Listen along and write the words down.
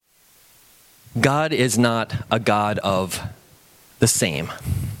God is not a God of the same.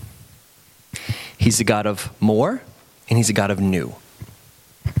 He's a God of more, and he's a God of new.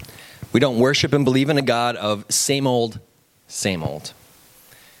 We don't worship and believe in a God of same old, same old.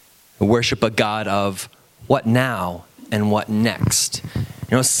 We worship a God of what now and what next.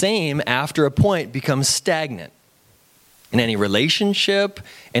 Same after a point becomes stagnant. In any relationship,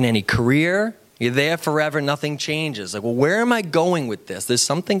 in any career, you're there forever, nothing changes. Like, well, where am I going with this? There's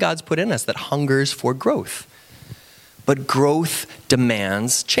something God's put in us that hungers for growth. But growth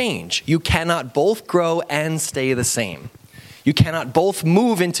demands change. You cannot both grow and stay the same. You cannot both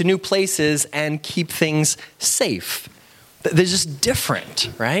move into new places and keep things safe. They're just different,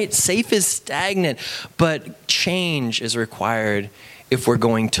 right? Safe is stagnant, but change is required if we're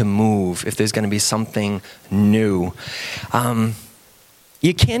going to move, if there's going to be something new.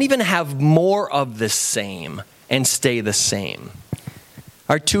 You can't even have more of the same and stay the same.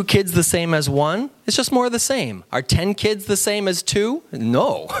 Are 2 kids the same as 1? It's just more of the same. Are 10 kids the same as 2?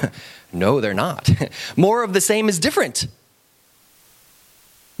 No. No, they're not. More of the same is different.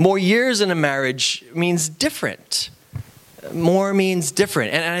 More years in a marriage means different. More means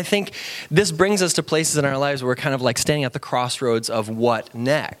different. And I think this brings us to places in our lives where we're kind of like standing at the crossroads of what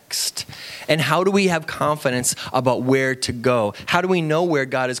next. And how do we have confidence about where to go? How do we know where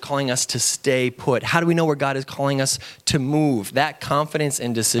God is calling us to stay put? How do we know where God is calling us to move? That confidence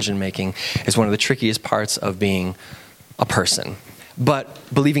in decision making is one of the trickiest parts of being a person. But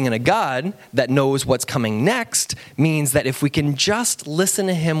believing in a God that knows what's coming next means that if we can just listen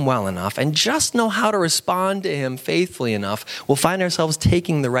to him well enough and just know how to respond to him faithfully enough, we'll find ourselves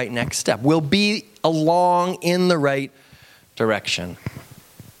taking the right next step. We'll be along in the right direction.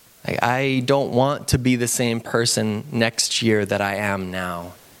 I don't want to be the same person next year that I am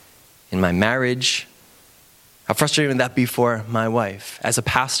now. In my marriage, how frustrating would that be for my wife? As a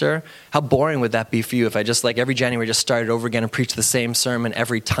pastor, how boring would that be for you if I just every January just started over again and preached the same sermon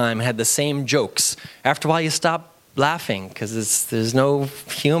every time, had the same jokes? After a while you stop laughing because there's no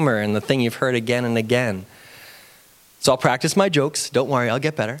humor in the thing you've heard again and again. So I'll practice my jokes. Don't worry, I'll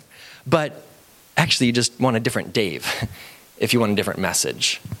get better. But actually you just want a different Dave if you want a different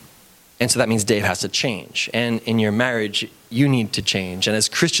message. And so that means Dave has to change. And in your marriage, you need to change. And as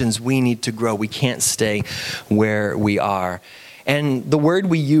Christians, we need to grow. We can't stay where we are. And the word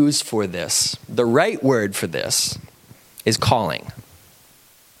we use for this, the right word for this, is calling.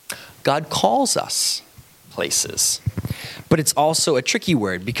 God calls us places. But it's also a tricky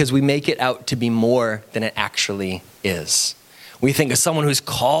word because we make it out to be more than it actually is. We think of someone who's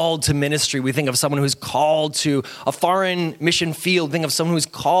called to ministry. We think of someone who's called to a foreign mission field. Think of someone who's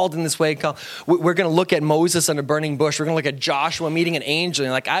called in this way. We're going to look at Moses on a burning bush. We're going to look at Joshua meeting an angel.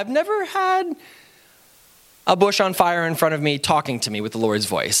 And I've never had a bush on fire in front of me talking to me with the Lord's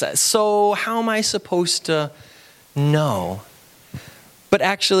voice. So how am I supposed to know? But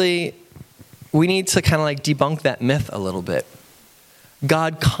actually, we need to kind of debunk that myth a little bit.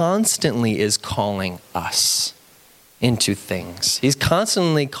 God constantly is calling us into things. He's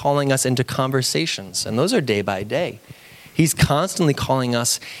constantly calling us into conversations, and those are day by day. He's constantly calling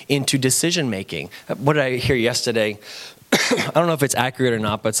us into decision making. What did I hear yesterday? I don't know if it's accurate or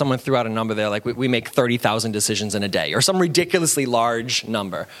not, but someone threw out a number there, we make 30,000 decisions in a day, or some ridiculously large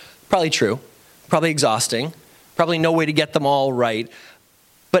number. Probably true, probably exhausting, probably no way to get them all right.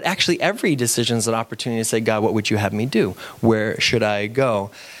 But actually every decision is an opportunity to say, God, what would you have me do? Where should I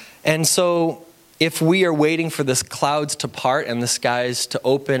go? And so if we are waiting for this clouds to part and the skies to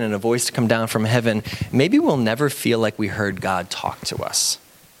open and a voice to come down from heaven, maybe we'll never feel like we heard God talk to us.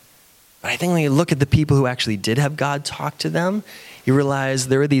 But I think when you look at the people who actually did have God talk to them, you realize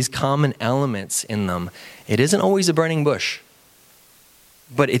there are these common elements in them. It isn't always a burning bush,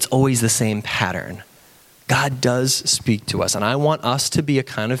 but it's always the same pattern. God does speak to us, and I want us to be a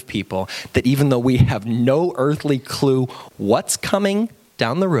kind of people that even though we have no earthly clue what's coming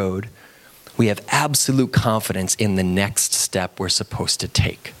down the road, we have absolute confidence in the next step we're supposed to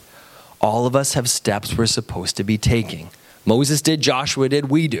take. All of us have steps we're supposed to be taking. Moses did, Joshua did,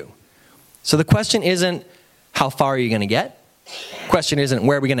 we do. So the question isn't, how far are you going to get? The question isn't,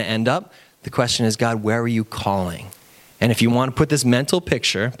 where are we going to end up? The question is, God, where are you calling? And if you want to put this mental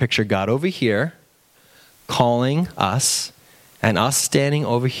picture God over here, calling us, and us standing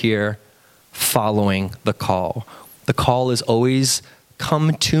over here, following the call. The call is always,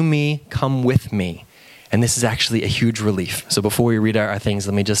 come to me, come with me. And this is actually a huge relief. So before we read our things,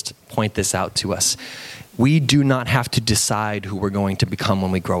 let me just point this out to us. We do not have to decide who we're going to become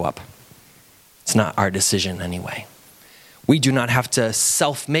when we grow up. It's not our decision anyway. We do not have to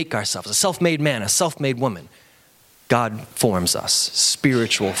self-make ourselves, a self-made man, a self-made woman. God forms us,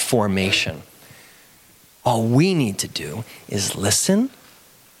 spiritual formation. All we need to do is listen,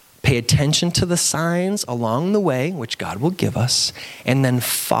 pay attention to the signs along the way, which God will give us, and then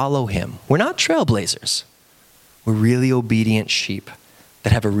follow him. We're not trailblazers. We're really obedient sheep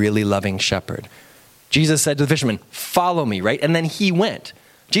that have a really loving shepherd. Jesus said to the fisherman, follow me, right? And then he went.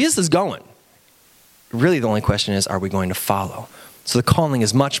 Jesus is going. Really, the only question is, are we going to follow? So the calling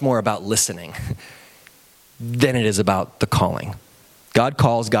is much more about listening than it is about the calling. God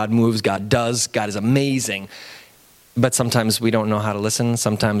calls, God moves, God does, God is amazing. But sometimes we don't know how to listen.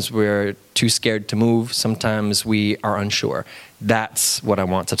 Sometimes we're too scared to move. Sometimes we are unsure. That's what I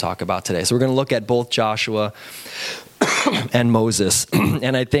want to talk about today. So we're going to look at both Joshua and Moses.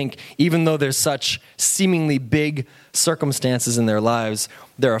 And I think even though there's such seemingly big circumstances in their lives,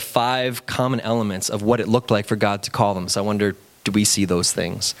 there are 5 common elements of what it looked like for God to call them. So I wonder, do we see those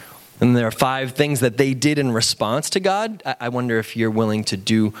things? And there are 5 things that they did in response to God. I wonder if you're willing to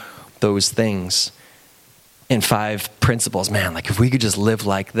do those things. And 5 principles. Man, like if we could just live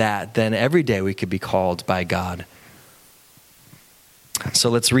like that, then every day we could be called by God. So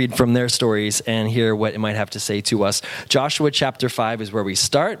let's read from their stories and hear what it might have to say to us. Joshua chapter 5 is where we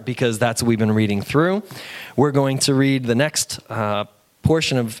start because that's what we've been reading through. We're going to read the next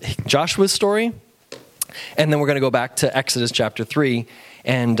portion of Joshua's story. And then we're going to go back to Exodus chapter 3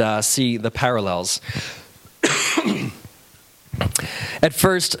 and see the parallels. At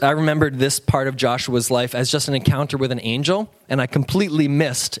first, I remembered this part of Joshua's life as just an encounter with an angel, and I completely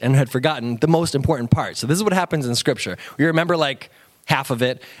missed and had forgotten the most important part. So this is what happens in Scripture. You remember like half of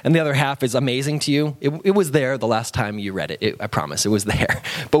it, and the other half is amazing to you. It was there the last time you read it. I promise, it was there.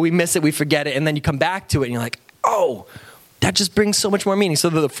 But we miss it, we forget it, and then you come back to it, and you're like, oh, that just brings so much more meaning. So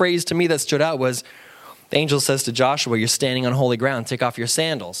the phrase to me that stood out was, the angel says to Joshua, you're standing on holy ground, take off your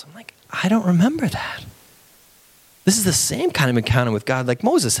sandals. I'm like, I don't remember that. This is the same kind of encounter with God like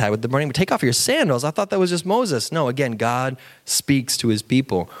Moses had with the burning. Take off your sandals. I thought that was just Moses. No, again, God speaks to his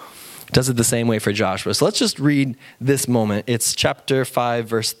people. Does it the same way for Joshua. So let's just read this moment. It's chapter 5,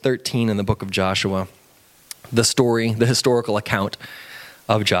 verse 13 in the book of Joshua. The story, the historical account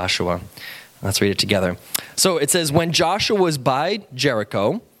of Joshua. Let's read it together. So it says, when Joshua was by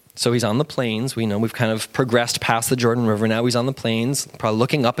Jericho, so he's on the plains. We know we've kind of progressed past the Jordan River. Now he's on the plains, probably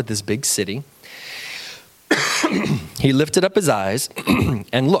looking up at this big city. He lifted up his eyes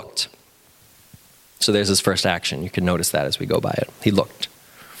and looked. So there's his first action. You can notice that as we go by it. He looked.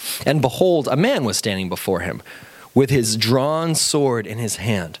 And behold, a man was standing before him with his drawn sword in his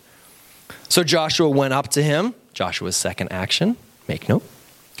hand. So Joshua went up to him. Joshua's second action. Make note.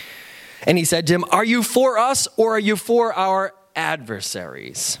 And he said to him, are you for us or are you for our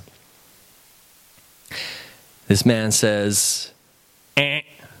adversaries? This man says,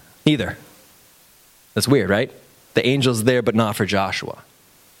 neither. That's weird, right? The angel's there, but not for Joshua.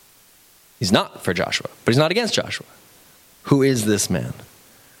 He's not for Joshua, but he's not against Joshua. Who is this man?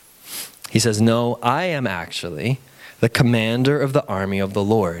 He says, no, I am actually the commander of the army of the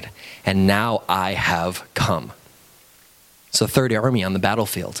Lord, and now I have come. So third army on the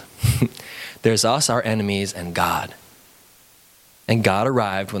battlefield. There's us, our enemies, and God. And God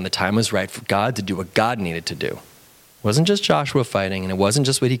arrived when the time was right for God to do what God needed to do. It wasn't just Joshua fighting, and it wasn't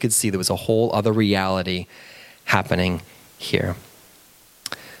just what he could see. There was a whole other reality happening here.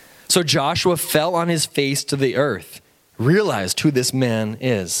 So Joshua fell on his face to the earth, realized who this man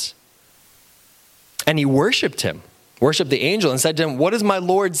is. And he worshiped him, worshiped the angel, and said to him, what does my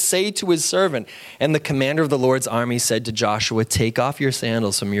Lord say to his servant? And the commander of the Lord's army said to Joshua, take off your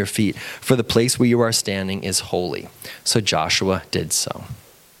sandals from your feet, for the place where you are standing is holy. So Joshua did so.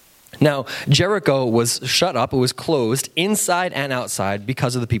 Now, Jericho was shut up, it was closed inside and outside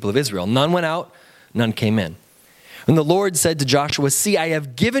because of the people of Israel. None went out, none came in. And the Lord said to Joshua, see, I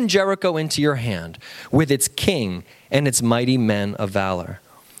have given Jericho into your hand with its king and its mighty men of valor.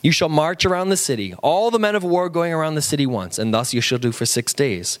 You shall march around the city, all the men of war going around the city once, and thus you shall do for 6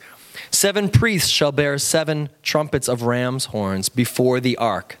 days. 7 priests shall bear 7 trumpets of ram's horns before the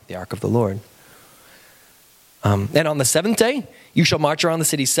ark of the Lord. And on the 7th day, you shall march around the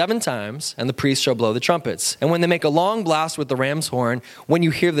city 7 times, and the priests shall blow the trumpets. And when they make a long blast with the ram's horn, when you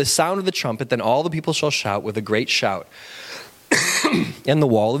hear the sound of the trumpet, then all the people shall shout with a great shout. And the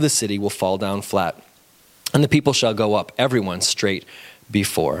wall of the city will fall down flat. And the people shall go up, everyone straight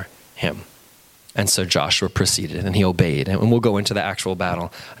before him. And so Joshua proceeded, and he obeyed. And we'll go into the actual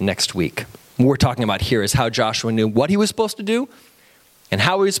battle next week. What we're talking about here is how Joshua knew what he was supposed to do, and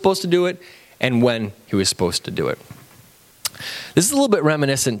how he was supposed to do it, and when he was supposed to do it. This is a little bit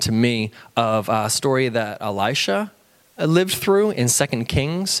reminiscent to me of a story that Elisha lived through in 2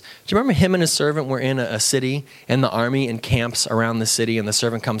 Kings? Do you remember him and his servant were in a city, and the army encamps around the city, and the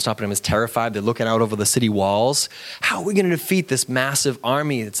servant comes up and him is terrified. They're looking out over the city walls. How are we going to defeat this massive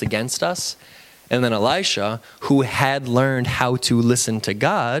army that's against us? And then Elisha, who had learned how to listen to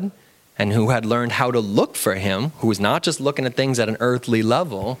God and who had learned how to look for him, who was not just looking at things at an earthly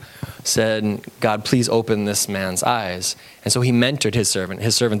level, said, God, please open this man's eyes. And so he mentored his servant.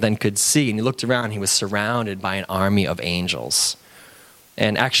 His servant then could see, and he looked around. He was surrounded by an army of angels.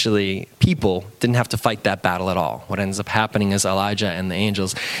 And actually, people didn't have to fight that battle at all. What ends up happening is Elijah and the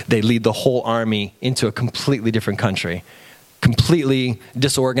angels, they lead the whole army into a completely different country. Completely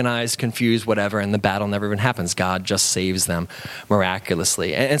disorganized, confused, whatever, and the battle never even happens. God just saves them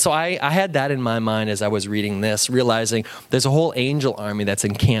miraculously. And so I had that in my mind as I was reading this, realizing there's a whole angel army that's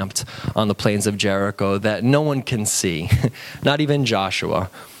encamped on the plains of Jericho that no one can see, not even Joshua.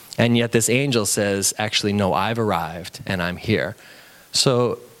 And yet this angel says, actually, no, I've arrived and I'm here.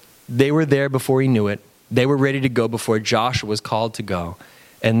 So they were there before he knew it. They were ready to go before Joshua was called to go.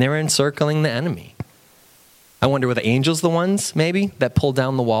 And they're encircling the enemy. I wonder, were the angels the ones, maybe, that pulled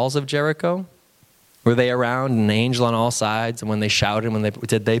down the walls of Jericho? Were they around an angel on all sides, and when they shouted,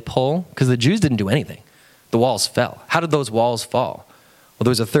 did they pull? Because the Jews didn't do anything. The walls fell. How did those walls fall? Well,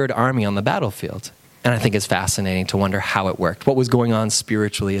 there was a third army on the battlefield. And I think it's fascinating to wonder how it worked, what was going on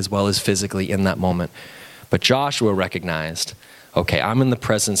spiritually as well as physically in that moment. But Joshua recognized, okay, I'm in the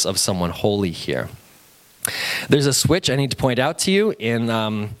presence of someone holy here. There's a switch I need to point out to you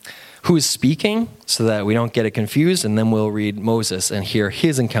in who is speaking so that we don't get it confused, and then we'll read Moses and hear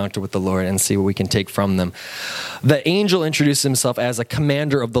his encounter with the Lord and see what we can take from them. The angel introduces himself as a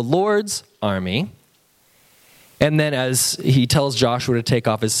commander of the Lord's army, and then as he tells Joshua to take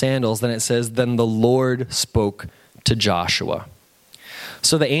off his sandals, then it says, then the Lord spoke to Joshua.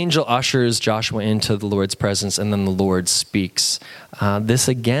 So the angel ushers Joshua into the Lord's presence, and then the Lord speaks. This,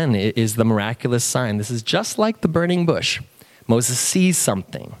 again, is the miraculous sign. This is just like the burning bush. Moses sees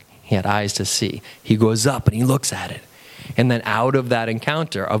something. He had eyes to see. He goes up and he looks at it. And then out of that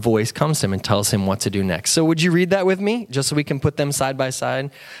encounter, a voice comes to him and tells him what to do next. So would you read that with me, just so we can put them side by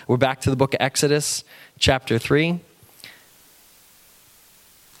side? We're back to the book of Exodus, chapter 3.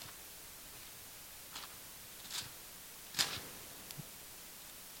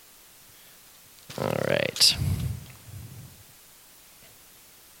 All right.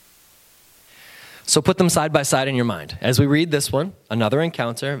 So put them side by side in your mind. As we read this one, another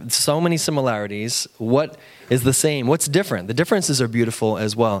encounter, so many similarities. What is the same? What's different? The differences are beautiful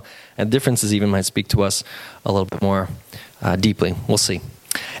as well. And differences even might speak to us a little bit more deeply. We'll see.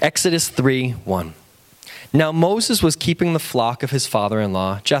 Exodus 3:1. Now Moses was keeping the flock of his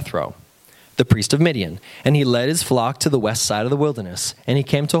father-in-law, Jethro, the priest of Midian, and he led his flock to the west side of the wilderness, and he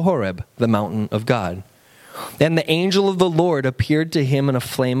came to Horeb, the mountain of God. And the angel of the Lord appeared to him in a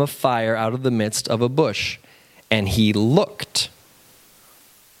flame of fire out of the midst of a bush. And he looked.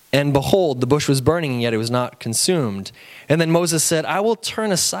 And behold, the bush was burning, and yet it was not consumed. And then Moses said, I will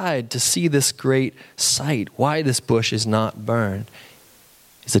turn aside to see this great sight, why this bush is not burned.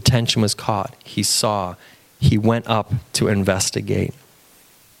 His attention was caught. He saw. He went up to investigate.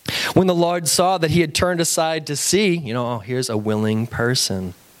 When the Lord saw that he had turned aside to see, here's a willing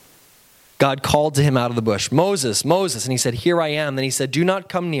person. God called to him out of the bush, Moses, Moses. And he said, here I am. Then he said, do not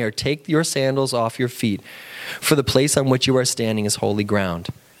come near. Take your sandals off your feet, for the place on which you are standing is holy ground.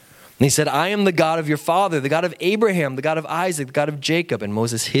 And he said, I am the God of your father, the God of Abraham, the God of Isaac, the God of Jacob. And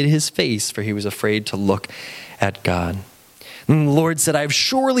Moses hid his face, for he was afraid to look at God. And the Lord said, I have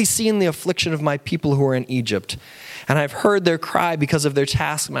surely seen the affliction of my people who are in Egypt, and I have heard their cry because of their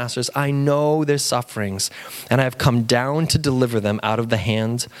taskmasters. I know their sufferings, and I have come down to deliver them out of the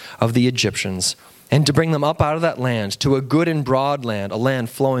hand of the Egyptians, and to bring them up out of that land to a good and broad land, a land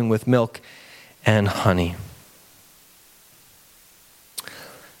flowing with milk and honey.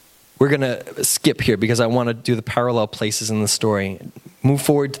 We're going to skip here because I want to do the parallel places in the story. Move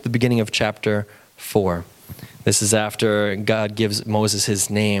forward to the beginning of chapter 4. This is after God gives Moses his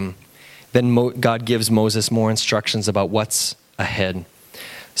name. Then God gives Moses more instructions about what's ahead.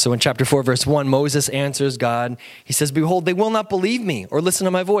 So in chapter 4, verse 1, Moses answers God. He says, behold, they will not believe me or listen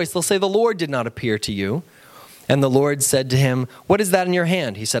to my voice. They'll say, the Lord did not appear to you. And the Lord said to him, what is that in your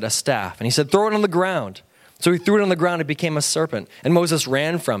hand? He said, a staff. And he said, throw it on the ground. So he threw it on the ground. It became a serpent. And Moses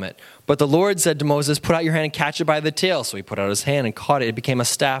ran from it. But the Lord said to Moses, put out your hand and catch it by the tail. So he put out his hand and caught it. It became a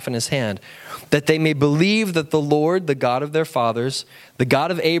staff in his hand, that they may believe that the Lord, the God of their fathers, the God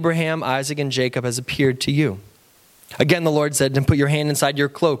of Abraham, Isaac, and Jacob, has appeared to you. Again, the Lord said to him, put your hand inside your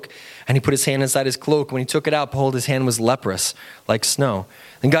cloak. And he put his hand inside his cloak. When he took it out, behold, his hand was leprous, like snow.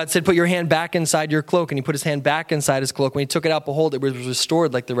 And God said, put your hand back inside your cloak. And he put his hand back inside his cloak. When he took it out, behold, it was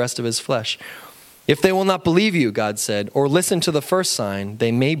restored like the rest of his flesh. If they will not believe you, God said, or listen to the first sign,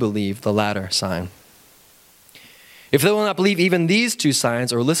 they may believe the latter sign. If they will not believe even these two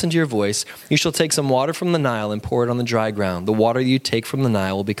signs or listen to your voice, you shall take some water from the Nile and pour it on the dry ground. The water you take from the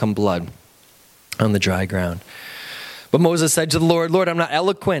Nile will become blood on the dry ground. But Moses said to the Lord, Lord, I'm not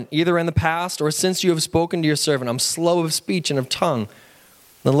eloquent, either in the past or since you have spoken to your servant. I'm slow of speech and of tongue.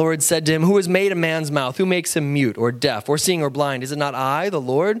 The Lord said to him, who has made a man's mouth? Who makes him mute or deaf or seeing or blind? Is it not I, the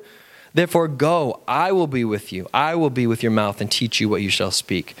Lord? Therefore go, I will be with you. I will be with your mouth and teach you what you shall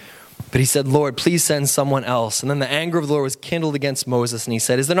speak. But he said, Lord, please send someone else. And then the anger of the Lord was kindled against Moses. And he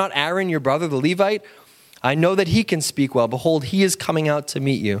said, is there not Aaron, your brother, the Levite? I know that he can speak well. Behold, he is coming out to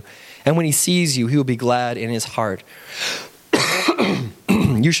meet you. And when he sees you, he will be glad in his heart.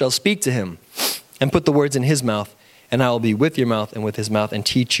 You shall speak to him and put the words in his mouth, and I will be with your mouth and with his mouth and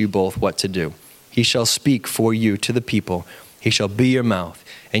teach you both what to do. He shall speak for you to the people. He shall be your mouth,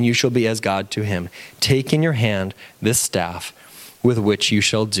 and you shall be as God to him. Take in your hand this staff with which you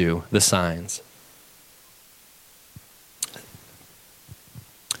shall do the signs.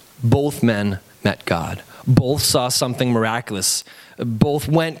 Both men met God. Both saw something miraculous. Both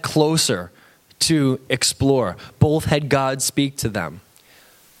went closer to explore. Both had God speak to them.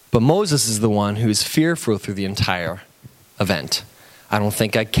 But Moses is the one who's fearful through the entire event. I don't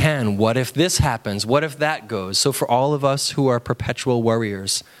think I can. What if this happens? What if that goes? So for all of us who are perpetual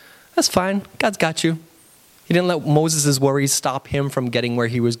worriers, that's fine. God's got you. He didn't let Moses' worries stop him from getting where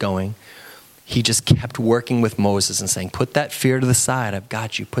he was going. He just kept working with Moses and saying, put that fear to the side. I've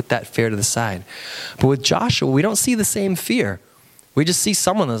got you. Put that fear to the side. But with Joshua, we don't see the same fear. We just see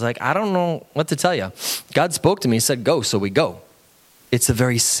someone that's like, I don't know what to tell you. God spoke to me, he said, go, so we go. It's a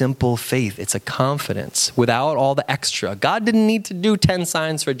very simple faith. It's a confidence without all the extra. God didn't need to do 10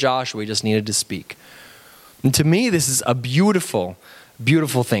 signs for Joshua. He just needed to speak. And to me, this is a beautiful,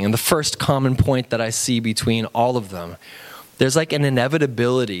 beautiful thing. And the first common point that I see between all of them, there's like an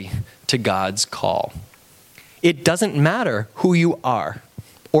inevitability to God's call. It doesn't matter who you are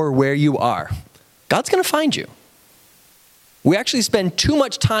or where you are. God's going to find you. We actually spend too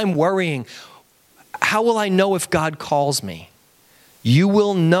much time worrying, how will I know if God calls me? You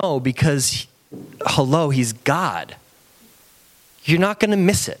will know because, he's God. You're not going to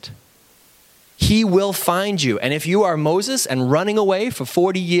miss it. He will find you. And if you are Moses and running away for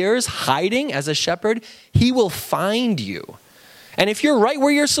 40 years, hiding as a shepherd, he will find you. And if you're right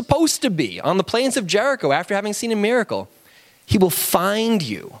where you're supposed to be, on the plains of Jericho after having seen a miracle, he will find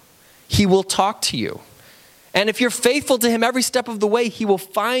you. He will talk to you. And if you're faithful to him every step of the way, he will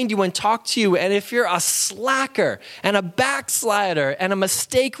find you and talk to you. And if you're a slacker and a backslider and a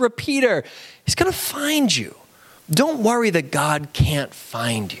mistake repeater, he's going to find you. Don't worry that God can't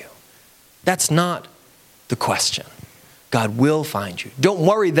find you. That's not the question. God will find you. Don't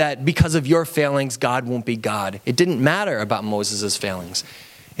worry that because of your failings, God won't be God. It didn't matter about Moses' failings.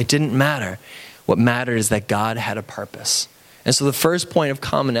 It didn't matter. What mattered is that God had a purpose. And so the first point of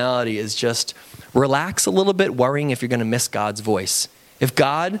commonality is just relax a little bit, worrying if you're going to miss God's voice. If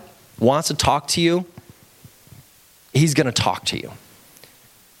God wants to talk to you, he's going to talk to you.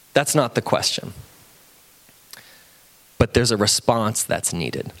 That's not the question. But there's a response that's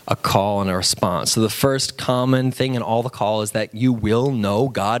needed, a call and a response. So the first common thing in all the call is that you will know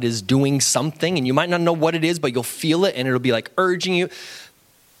God is doing something, and you might not know what it is, but you'll feel it, and it'll be like urging you.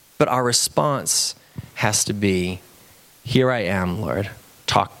 But our response has to be, here I am, Lord,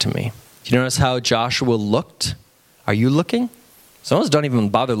 talk to me. Do you notice how Joshua looked? Are you looking? Some of us don't even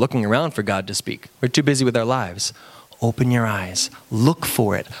bother looking around for God to speak. We're too busy with our lives. Open your eyes. Look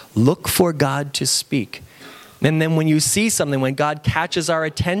for it. Look for God to speak. And then when you see something, when God catches our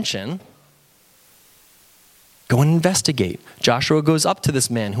attention, go and investigate. Joshua goes up to this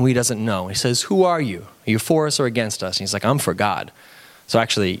man who he doesn't know. He says, who are you? Are you for us or against us? And he's like, I'm for God. So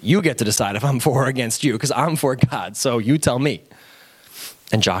actually, you get to decide if I'm for or against you, because I'm for God. So you tell me.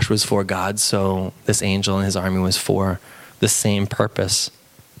 And Joshua's for God, so this angel and his army was for the same purpose.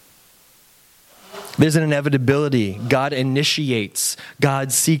 There's an inevitability. God initiates.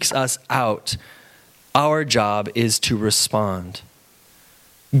 God seeks us out. Our job is to respond.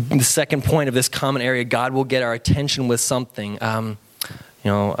 The second point of this common area, God will get our attention with something. A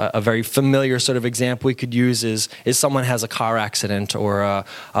very familiar sort of example we could use is someone has a car accident or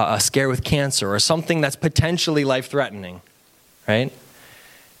a scare with cancer or something that's potentially life-threatening, right?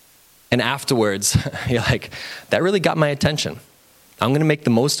 And afterwards, you're like, that really got my attention. I'm going to make the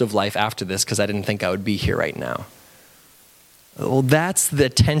most of life after this because I didn't think I would be here right now. Well, that's the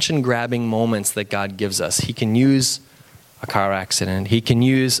attention-grabbing moments that God gives us. He can use a car accident. He can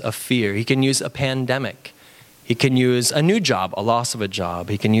use a fear. He can use a pandemic. He can use a new job, a loss of a job.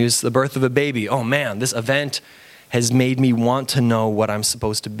 He can use the birth of a baby. Oh man, this event has made me want to know what I'm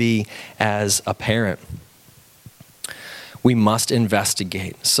supposed to be as a parent. We must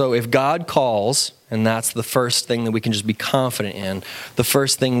investigate. So if God calls, and that's the first thing that we can just be confident in, the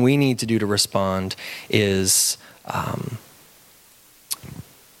first thing we need to do to respond is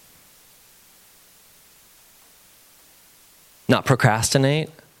not procrastinate,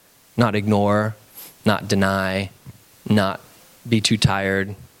 not ignore, not deny, not be too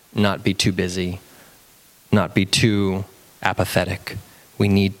tired, not be too busy, not be too apathetic. We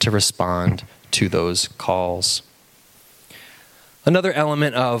need to respond to those calls. Another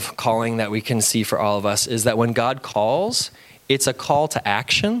element of calling that we can see for all of us is that when God calls, it's a call to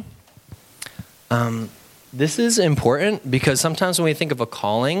action. This is important because sometimes when we think of a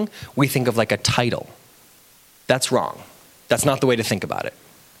calling, we think of like a title. That's wrong. That's not the way to think about it.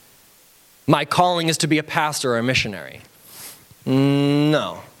 My calling is to be a pastor or a missionary.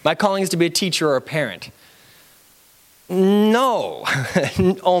 No. My calling is to be a teacher or a parent. No.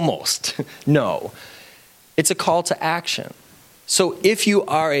 Almost. No. It's a call to action. So if you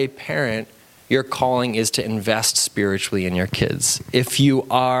are a parent, your calling is to invest spiritually in your kids. If you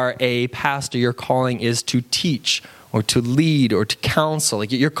are a pastor, your calling is to teach or to lead or to counsel.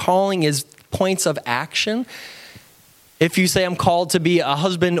 Like your calling is points of action. If you say I'm called to be a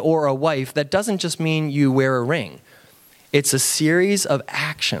husband or a wife, that doesn't just mean you wear a ring. It's a series of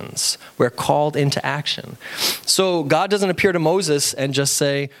actions. We're called into action. So God doesn't appear to Moses and just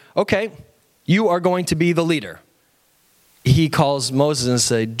say, okay, you are going to be the leader. He calls Moses and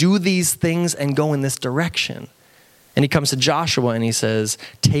says, do these things and go in this direction. And he comes to Joshua and he says,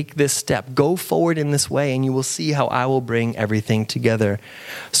 take this step, go forward in this way, and you will see how I will bring everything together.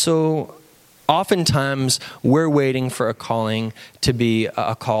 So oftentimes, we're waiting for a calling to be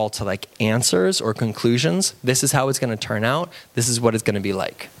a call to like answers or conclusions. This is how it's going to turn out. This is what it's going to be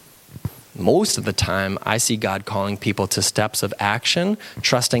like. Most of the time, I see God calling people to steps of action,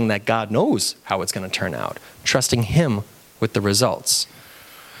 trusting that God knows how it's going to turn out, trusting Him with the results.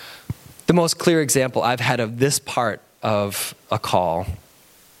 The most clear example I've had of this part of a call,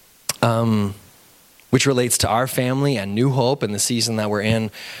 which relates to our family and New Hope and the season that we're in.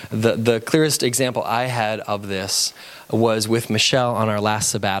 The clearest example I had of this was with Michelle on our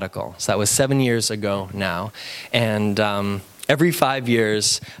last sabbatical. So that was 7 years ago now. And every 5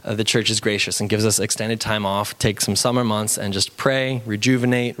 years, the church is gracious and gives us extended time off, take some summer months and just pray,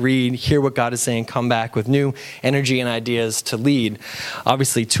 rejuvenate, read, hear what God is saying, come back with new energy and ideas to lead.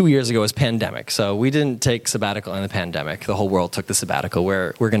 Obviously, 2 years ago was pandemic, so we didn't take sabbatical in the pandemic. The whole world took the sabbatical.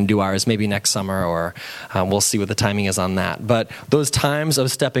 We're going to do ours maybe next summer, or we'll see what the timing is on that. But those times of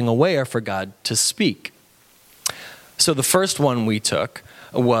stepping away are for God to speak. So the first one we took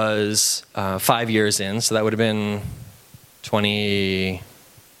was 5 years in, so that would have been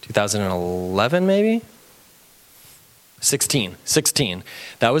 2011 maybe? 16.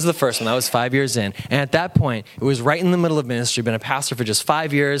 That was the first one. That was 5 years in. And at that point, it was right in the middle of ministry. Been a pastor for just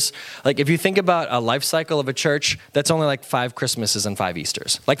 5 years. Like if you think about a life cycle of a church, that's only like 5 Christmases and 5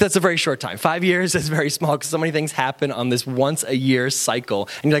 Easters. Like that's a very short time. 5 years is very small because so many things happen on this once a year cycle.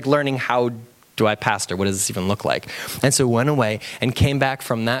 And you're like learning how do I pastor? What does this even look like? And so went away and came back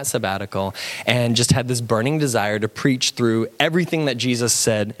from that sabbatical and just had this burning desire to preach through everything that Jesus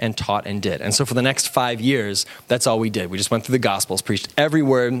said and taught and did. And so for the next 5 years, that's all we did. We just went through the Gospels, preached every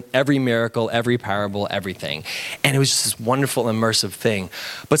word, every miracle, every parable, everything. And it was just this wonderful, immersive thing.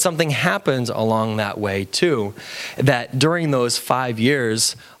 But something happened along that way too, that during those 5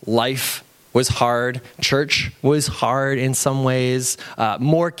 years, life was hard. Church was hard in some ways.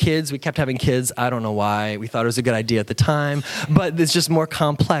 More kids. We kept having kids. I don't know why. We thought it was a good idea at the time. But it's just more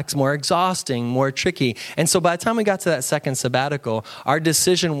complex, more exhausting, more tricky. And so by the time we got to that second sabbatical, our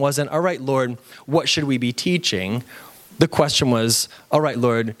decision wasn't, all right, Lord, what should we be teaching? The question was, all right,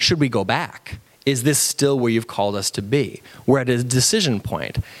 Lord, should we go back? Is this still where you've called us to be? We're at a decision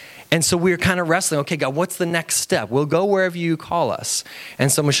point. And so we were kind of wrestling, okay, God, what's the next step? We'll go wherever you call us.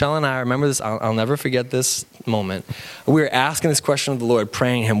 And so Michelle and I remember this, I'll never forget this moment. We were asking this question of the Lord,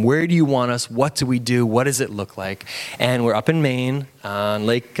 praying Him, where do you want us? What do we do? What does it look like? And we're up in Maine on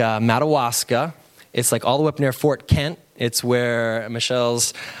Lake Madawaska. It's like all the way up near Fort Kent. It's where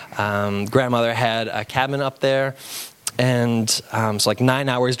Michelle's grandmother had a cabin up there. And it's like 9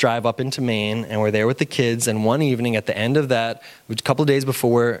 hours drive up into Maine, and we're there with the kids. And one evening at the end of that, a couple of days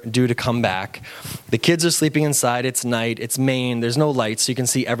before we're due to come back, the kids are sleeping inside. It's night. It's Maine. There's no lights, so you can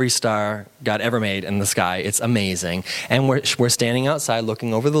see every star God ever made in the sky. It's amazing. And we're standing outside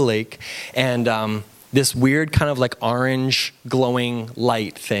looking over the lake, and this weird kind of like orange glowing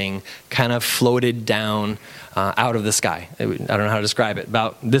light thing kind of floated down out of the sky. I don't know how to describe it.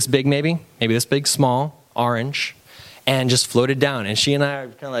 About this big, maybe this big, small, orange. And just floated down. And she and I are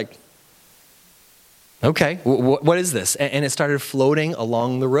kind of like, okay, what is this? And it started floating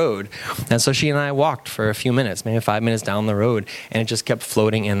along the road. And so she and I walked for a few minutes, maybe 5 minutes down the road, and it just kept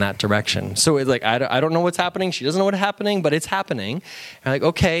floating in that direction. So it's like, I don't know what's happening. She doesn't know what's happening, but it's happening. And I'm like,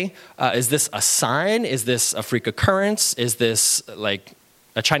 okay, is this a sign? Is this a freak occurrence? Is this like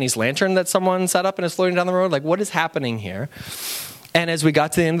a Chinese lantern that someone set up and is floating down the road? Like, what is happening here? And as we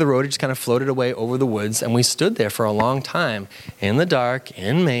got to the end of the road, it just kind of floated away over the woods, and we stood there for a long time in the dark,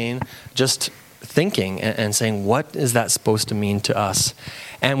 in Maine, just thinking and saying, what is that supposed to mean to us?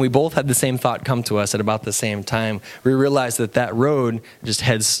 And we both had the same thought come to us at about the same time. We realized that that road just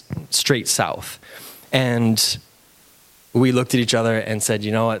heads straight south. And we looked at each other and said,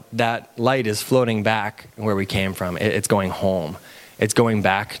 you know what, that light is floating back where we came from. It's going home. It's going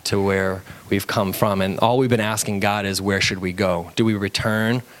back to where we've come from. And all we've been asking God is, where should we go? Do we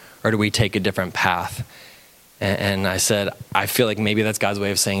return, or do we take a different path? And I said, I feel like maybe that's God's way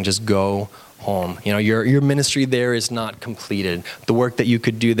of saying, just go home. You know, your ministry there is not completed. The work that you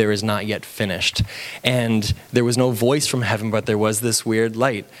could do there is not yet finished. And there was no voice from heaven, but there was this weird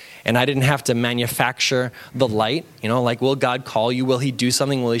light. And I didn't have to manufacture the light. You know, like, will God call you? Will he do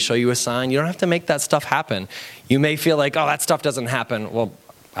something? Will he show you a sign? You don't have to make that stuff happen. You may feel like, oh, that stuff doesn't happen. Well,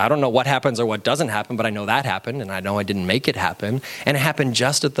 I don't know what happens or what doesn't happen, but I know that happened, and I know I didn't make it happen. And it happened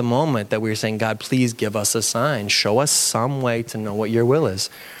just at the moment that we were saying, God, please give us a sign. Show us some way to know what your will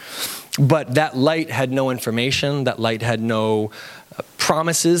is. But that light had no information. That light had no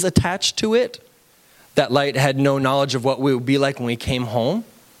promises attached to it. That light had no knowledge of what we would be like when we came home.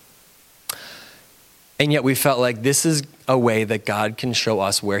 And yet we felt like this is a way that God can show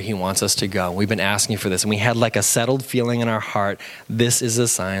us where he wants us to go. We've been asking for this, and we had like a settled feeling in our heart. This is a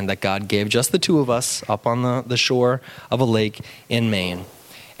sign that God gave just the two of us up on the shore of a lake in Maine.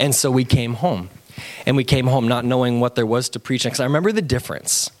 And so we came home. And we came home not knowing what there was to preach. Because I remember the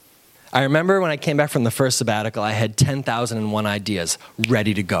difference. I remember when I came back from the first sabbatical, I had 10,001 ideas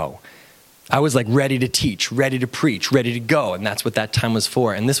ready to go. I was like ready to teach, ready to preach, ready to go. And that's what that time was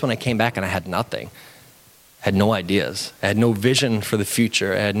for. And this one I came back and I had nothing. I had no ideas. I had no vision for the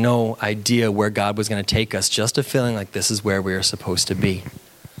future. I had no idea where God was going to take us, just a feeling like this is where we were supposed to be.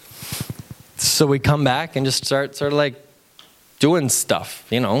 So we come back and just start sort of like doing stuff,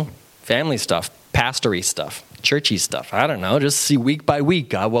 you know, family stuff, pastory stuff, churchy stuff. I don't know, just see week by week,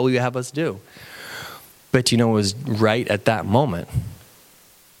 God, what will you have us do? But you know, it was right at that moment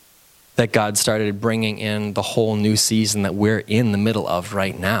that God started bringing in the whole new season that we're in the middle of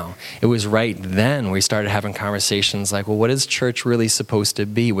right now. It was right then we started having conversations like, well, what is church really supposed to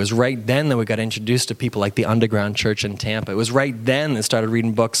be? It was right then that we got introduced to people like the Underground Church in Tampa. It was right then that started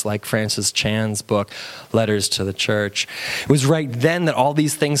reading books like Francis Chan's book, Letters to the Church. It was right then that all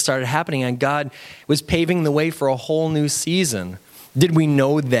these things started happening, and God was paving the way for a whole new season. Did we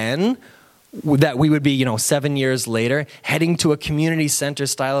know then that we would be, 7 years later, heading to a community center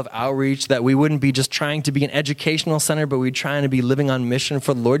style of outreach, that we wouldn't be just trying to be an educational center, but we'd trying to be living on mission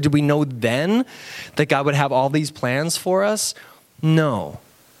for the Lord? Did we know then that God would have all these plans for us? No.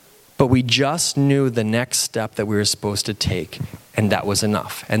 But we just knew the next step that we were supposed to take, and that was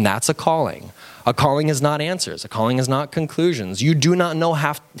enough. And that's a calling. A calling is not answers. A calling is not conclusions. You do not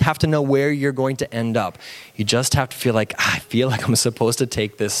have to know where you're going to end up. You just have to feel like, I feel like I'm supposed to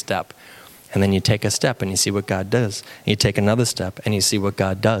take this step. And then you take a step and you see what God does. And you take another step and you see what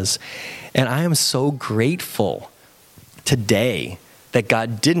God does. And I am so grateful today that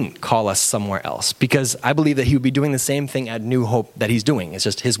God didn't call us somewhere else, because I believe that he would be doing the same thing at New Hope that he's doing. It's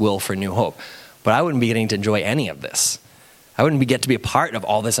just his will for New Hope. But I wouldn't be getting to enjoy any of this. I wouldn't get to be a part of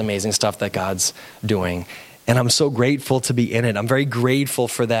all this amazing stuff that God's doing. And I'm so grateful to be in it. I'm very grateful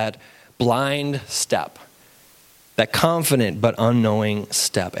for that blind step, that confident but unknowing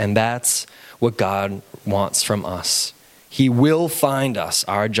step. And that's what God wants from us. He will find us.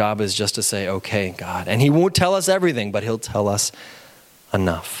 Our job is just to say, okay, God. And he won't tell us everything, but he'll tell us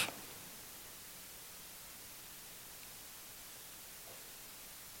enough.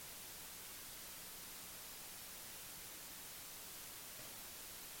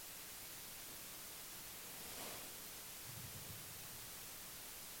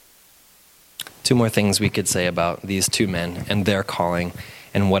 Two more things we could say about these two men and their calling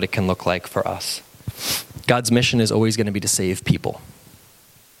and what it can look like for us. God's mission is always going to be to save people.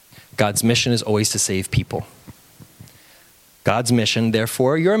 God's mission is always to save people. God's mission,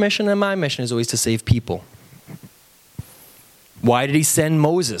 therefore, your mission and my mission is always to save people. Why did he send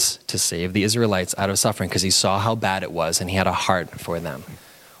Moses to save the Israelites out of suffering? Because he saw how bad it was and he had a heart for them.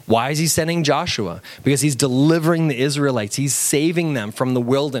 Why is he sending Joshua? Because he's delivering the Israelites. He's saving them from the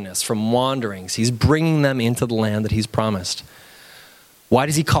wilderness, from wanderings. He's bringing them into the land that he's promised. Why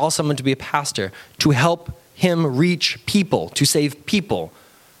does he call someone to be a pastor? To help him reach people, to save people.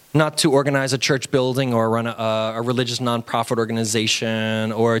 Not to organize a church building or run a religious nonprofit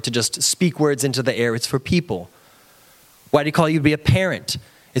organization or to just speak words into the air. It's for people. Why did he call you to be a parent?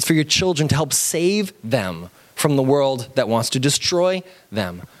 It's for your children to help save them from the world that wants to destroy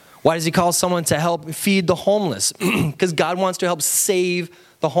them. Why does he call someone to help feed the homeless? Because God wants to help save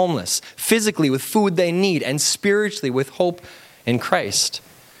the homeless, physically with food they need and spiritually with hope in Christ.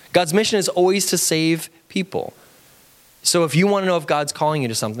 God's mission is always to save people. So if you want to know if God's calling you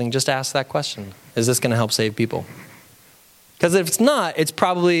to something, just ask that question. Is this going to help save people? Because if it's not, it's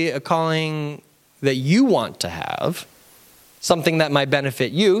probably a calling that you want to have, something that might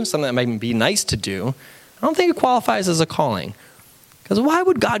benefit you, something that might be nice to do. I don't think it qualifies as a calling. Because why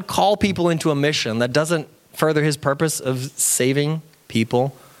would God call people into a mission that doesn't further his purpose of saving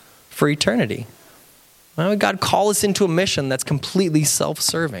people for eternity? Why would God call us into a mission that's completely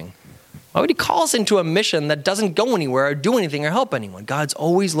self-serving? Why would he call us into a mission that doesn't go anywhere or do anything or help anyone? God's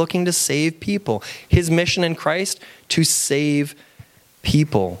always looking to save people. His mission in Christ, to save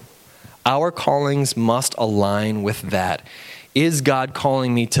people. Our callings must align with that. Is God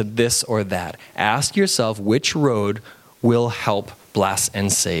calling me to this or that? Ask yourself which road will help bless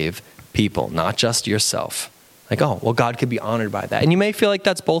and save people, not just yourself. Like, oh, well, God could be honored by that. And you may feel like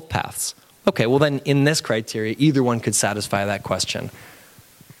that's both paths. Okay, well then in this criteria, either one could satisfy that question.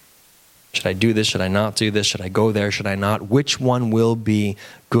 Should I do this? Should I not do this? Should I go there? Should I not? Which one will be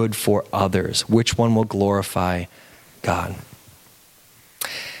good for others? Which one will glorify God?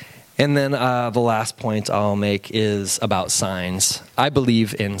 And then the last point I'll make is about signs. I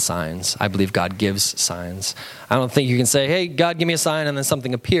believe in signs. I believe God gives signs. I don't think you can say, hey, God, give me a sign, and then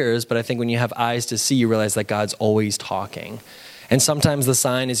something appears. But I think when you have eyes to see, you realize that God's always talking. And sometimes the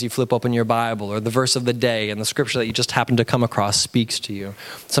sign is you flip open your Bible or the verse of the day and the scripture that you just happen to come across speaks to you.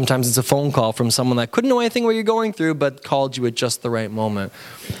 Sometimes it's a phone call from someone that couldn't know anything what you're going through but called you at just the right moment.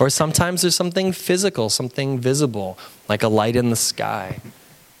 Or sometimes there's something physical, something visible, like a light in the sky.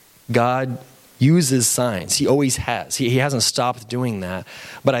 God uses signs. He always has. He hasn't stopped doing that.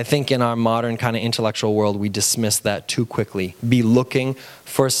 But I think in our modern kind of intellectual world, we dismiss that too quickly. Be looking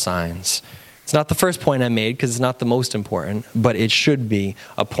for signs. It's not the first point I made because it's not the most important, but it should be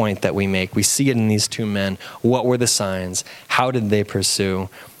a point that we make. We see it in these two men. What were the signs? How did they pursue?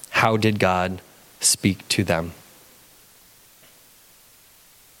 How did God speak to them?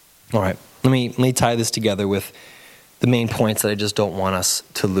 All right, let me tie this together with the main points that I just don't want us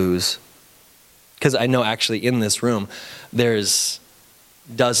to lose. Because I know actually in this room, there's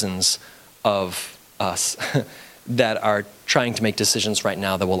dozens of us that are trying to make decisions right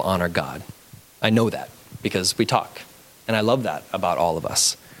now that will honor God. I know that because we talk. And I love that about all of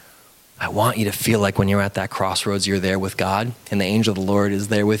us. I want you to feel like when you're at that crossroads, you're there with God and the angel of the Lord is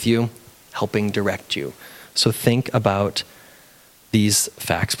there with you, helping direct you. So think about these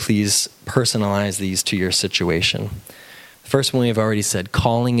facts. Please personalize these to your situation. The first one we've already said,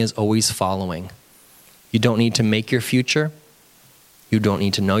 calling is always following. You don't need to make your future. You don't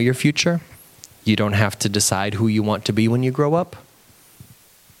need to know your future. You don't have to decide who you want to be when you grow up.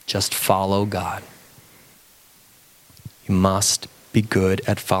 Just follow God. You must be good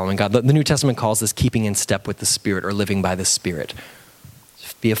at following God. The New Testament calls this keeping in step with the Spirit or living by the Spirit.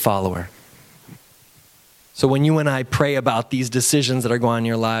 Just be a follower. So when you and I pray about these decisions that are going on in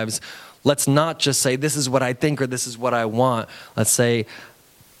your lives, let's not just say, this is what I think or this is what I want. Let's say,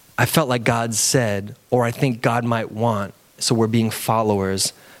 I felt like God said, or I think God might want. So we're being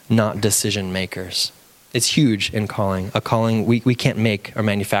followers, not decision makers. It's huge in calling. A calling, we can't make or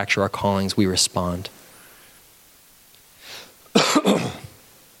manufacture our callings, we respond.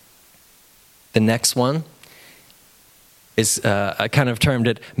 The next one is, I kind of termed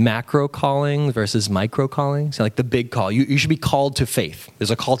it macro calling versus micro calling. So like the big call. You should be called to faith.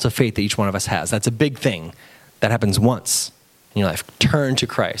 There's a call to faith that each one of us has. That's a big thing. That happens once in your life. Turn to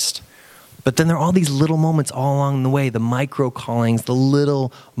Christ. But then there are all these little moments all along the way, the micro callings, the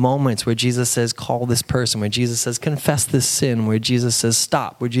little moments where Jesus says, call this person, where Jesus says, confess this sin, where Jesus says,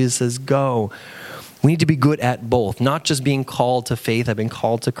 stop, where Jesus says, go, We need to be good at both, not just being called to faith. I've been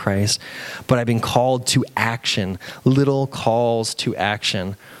called to Christ, but I've been called to action, little calls to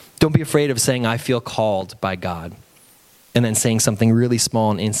action. Don't be afraid of saying, I feel called by God, and then saying something really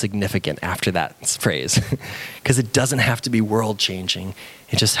small and insignificant after that phrase, because it doesn't have to be world-changing.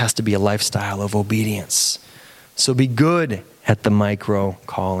 It just has to be a lifestyle of obedience. So be good at the micro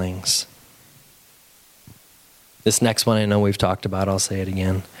callings. This next one I know we've talked about, I'll say it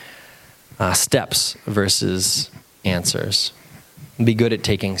again. Steps versus answers. Be good at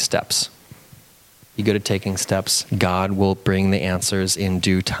taking steps. Be good at taking steps. God will bring the answers in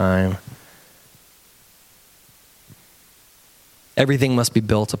due time. Everything must be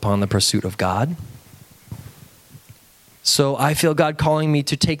built upon the pursuit of God. So I feel God calling me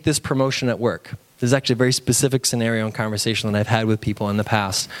to take this promotion at work. This is actually a very specific scenario and conversation that I've had with people in the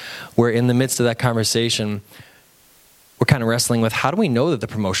past, where in the midst of that conversation, we're kind of wrestling with, how do we know that the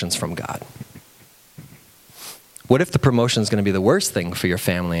promotion's from God? What if the promotion is going to be the worst thing for your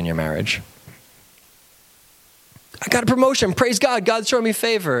family and your marriage? I got a promotion, praise God, God's showing me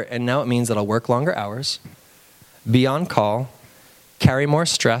favor. And now it means that I'll work longer hours, be on call, carry more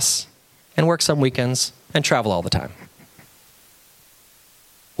stress, and work some weekends, and travel all the time.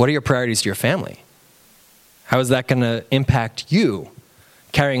 What are your priorities to your family? How is that going to impact you,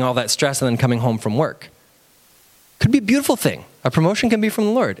 carrying all that stress and then coming home from work? Could be a beautiful thing. A promotion can be from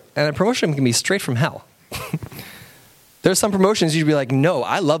the Lord, and a promotion can be straight from hell. There's some promotions you'd be like, no,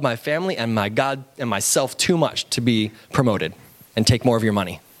 I love my family and my God and myself too much to be promoted and take more of your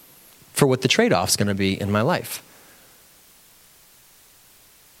money for what the trade-off's going to be in my life.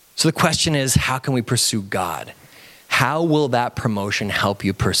 So the question is, how can we pursue God? How will that promotion help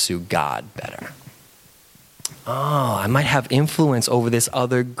you pursue God better? Oh, I might have influence over this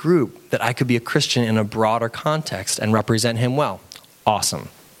other group, that I could be a Christian in a broader context and represent him well. Awesome.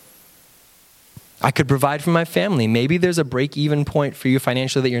 I could provide for my family. Maybe there's a break-even point for you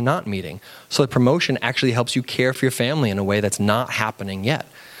financially that you're not meeting. So the promotion actually helps you care for your family in a way that's not happening yet.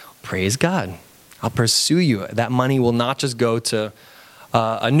 Praise God. I'll pursue you. That money will not just go to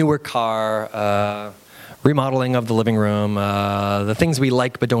a newer car, remodeling of the living room, the things we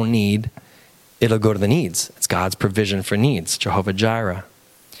like but don't need. It'll go to the needs. It's God's provision for needs, Jehovah Jireh.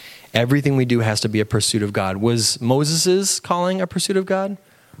 Everything we do has to be a pursuit of God. Was Moses' calling a pursuit of God?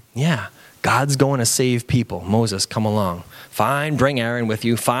 Yeah. God's going to save people. Moses, come along. Fine, bring Aaron with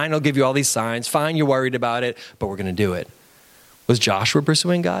you. Fine, I'll give you all these signs. Fine, you're worried about it, but we're going to do it. Was Joshua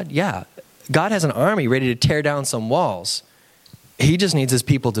pursuing God? Yeah. God has an army ready to tear down some walls. He just needs his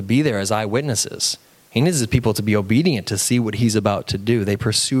people to be there as eyewitnesses. He needs his people to be obedient to see what he's about to do. They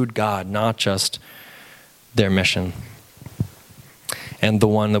pursued God, not just their mission. And the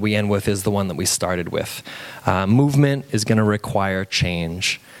one that we end with is the one that we started with. Movement is going to require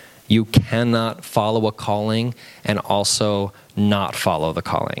change. You cannot follow a calling and also not follow the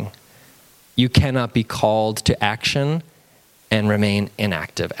calling. You cannot be called to action and remain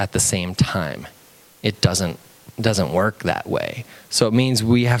inactive at the same time. It doesn't work that way. So it means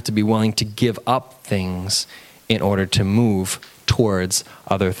we have to be willing to give up things in order to move towards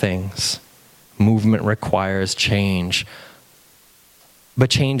other things. Movement requires change. But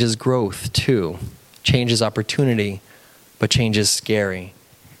change is growth too. Change is opportunity, but change is scary.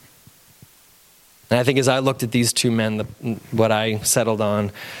 And I think as I looked at these two men, what I settled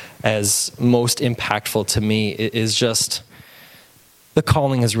on as most impactful to me is just the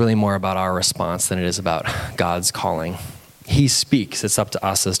calling is really more about our response than it is about God's calling. He speaks. It's up to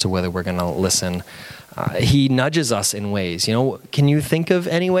us as to whether we're going to listen. He nudges us in ways. You know, can you think of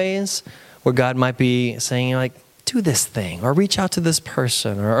any ways where God might be saying, like, do this thing, or reach out to this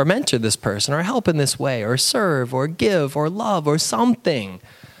person, or mentor this person, or help in this way, or serve, or give, or love, or something?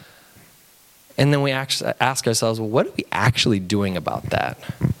 And then we actually ask ourselves, well, what are we actually doing about that?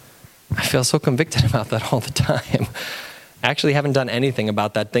 I feel so convicted about that all the time. I actually haven't done anything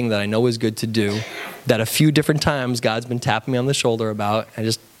about that thing that I know is good to do, that a few different times God's been tapping me on the shoulder about, and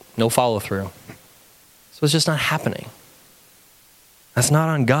just no follow through. So it's just not happening. That's not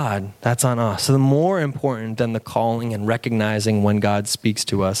on God, that's on us. So the more important than the calling and recognizing when God speaks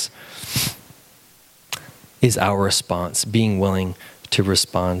to us is our response, being willing to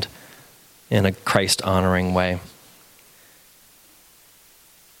respond in a Christ-honoring way.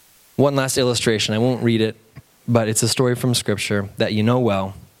 One last illustration. I won't read it, but it's a story from Scripture that you know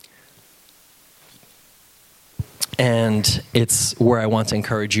well. And it's where I want to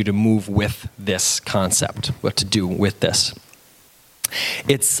encourage you to move with this concept, what to do with this.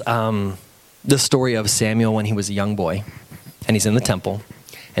 It's the story of Samuel when he was a young boy, and he's in the temple,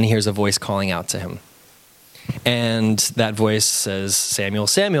 and he hears a voice calling out to him. And that voice says, Samuel,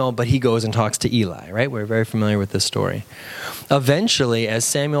 Samuel, but he goes and talks to Eli, right? We're very familiar with this story. Eventually, as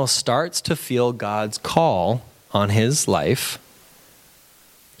Samuel starts to feel God's call on his life,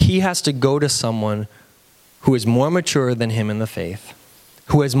 he has to go to someone who is more mature than him in the faith,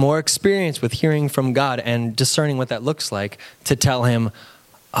 who has more experience with hearing from God and discerning what that looks like, to tell him,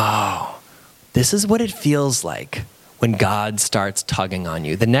 oh, this is what it feels like when God starts tugging on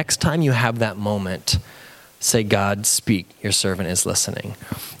you. The next time you have that moment, say, God, speak, your servant is listening.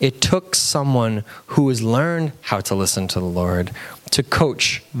 It took someone who has learned how to listen to the Lord to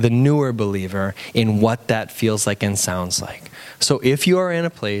coach the newer believer in what that feels like and sounds like. So if you are in a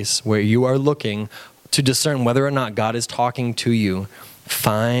place where you are looking to discern whether or not God is talking to you,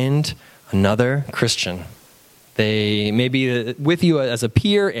 find another Christian. They may be with you as a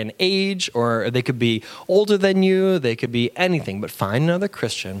peer in age, or they could be older than you, they could be anything, but find another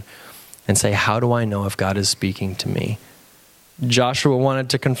Christian and say, how do I know if God is speaking to me? Joshua wanted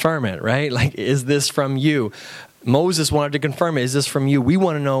to confirm it, right? Like, is this from you? Moses wanted to confirm it. Is this from you? We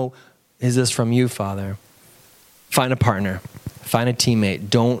want to know, is this from you, Father? Find a partner. Find a teammate.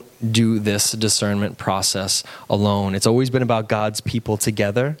 Don't do this discernment process alone. It's always been about God's people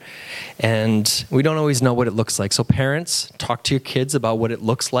together, and we don't always know what it looks like. So parents, talk to your kids about what it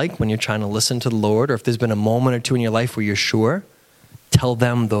looks like when you're trying to listen to the Lord, or if there's been a moment or two in your life where you're sure, tell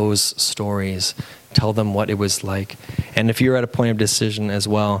them those stories. Tell them what it was like. And if you're at a point of decision as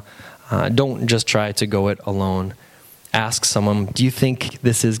well, don't just try to go it alone. Ask someone, do you think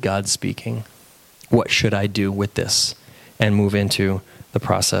this is God speaking? What should I do with this? And move into the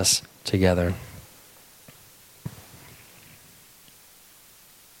process together.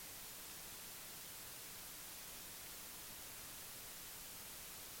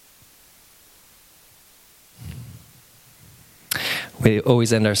 We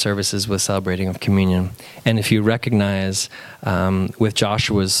always end our services with celebrating of communion. And if you recognize with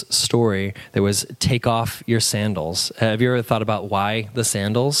Joshua's story, there was take off your sandals. Have you ever thought about why the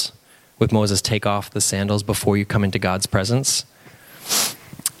sandals? With Moses, take off the sandals before you come into God's presence.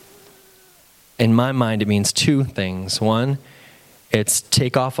 In my mind, it means two things. One, it's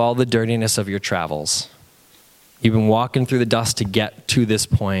take off all the dirtiness of your travels. You've been walking through the dust to get to this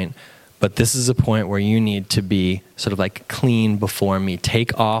point, but this is a point where you need to be sort of like clean before me.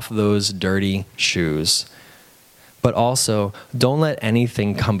 Take off those dirty shoes. But also, don't let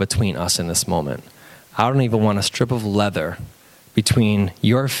anything come between us in this moment. I don't even want a strip of leather between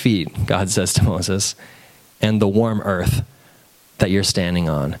your feet, God says to Moses, and the warm earth that you're standing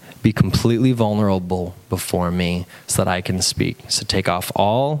on. Be completely vulnerable before me so that I can speak. So take off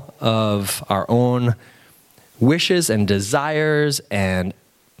all of our own wishes and desires and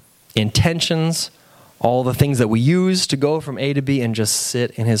intentions, all the things that we use to go from A to B, and just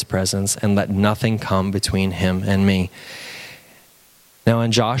sit in his presence and let nothing come between him and me. Now,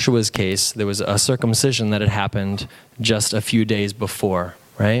 in Joshua's case, there was a circumcision that had happened just a few days before,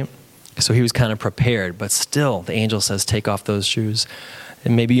 right? So he was kind of prepared, but still, the angel says, take off those shoes.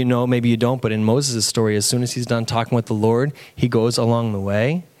 And maybe you know, maybe you don't, but in Moses' story, as soon as he's done talking with the Lord, he goes along the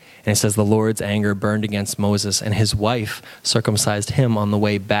way, and it says the Lord's anger burned against Moses, and his wife circumcised him on the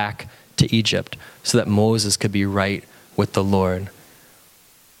way back to Egypt so that Moses could be right with the Lord.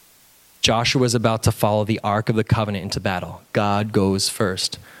 Joshua is about to follow the Ark of the Covenant into battle. God goes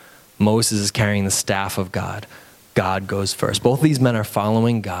first. Moses is carrying the staff of God. God goes first. Both of these men are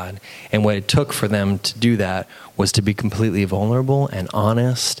following God, and what it took for them to do that was to be completely vulnerable and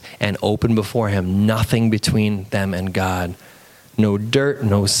honest and open before him. Nothing between them and God. No dirt,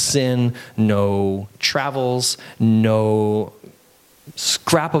 no sin, no travels, no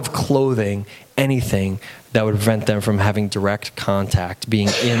scrap of clothing, anything that would prevent them from having direct contact, being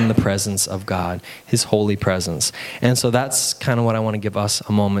in the presence of God, his holy presence. And so that's kind of what I want to give us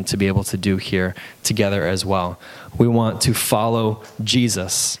a moment to be able to do here together as well. We want to follow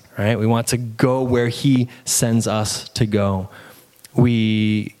Jesus, right? We want to go where he sends us to go.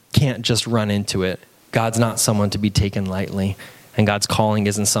 We can't just run into it. God's not someone to be taken lightly. And God's calling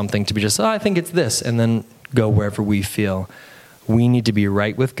isn't something to be just, I think it's this, and then go wherever we feel. We need to be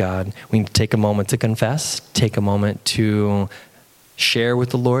right with God. We need to take a moment to confess, take a moment to share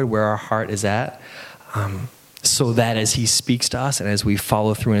with the Lord where our heart is at, so that as he speaks to us and as we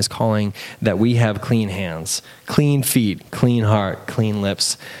follow through in his calling, that we have clean hands, clean feet, clean heart, clean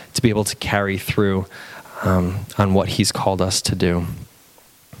lips to be able to carry through on what he's called us to do.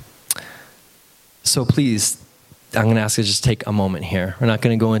 So please, I'm going to ask you to just take a moment here. We're not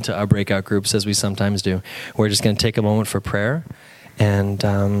going to go into our breakout groups as we sometimes do. We're just going to take a moment for prayer, and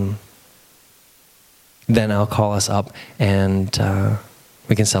then I'll call us up, and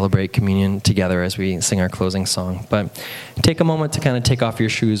we can celebrate communion together as we sing our closing song. But take a moment to kind of take off your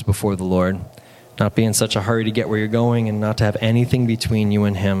shoes before the Lord, not be in such a hurry to get where you're going and not to have anything between you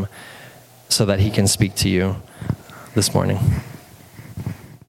and him so that he can speak to you this morning.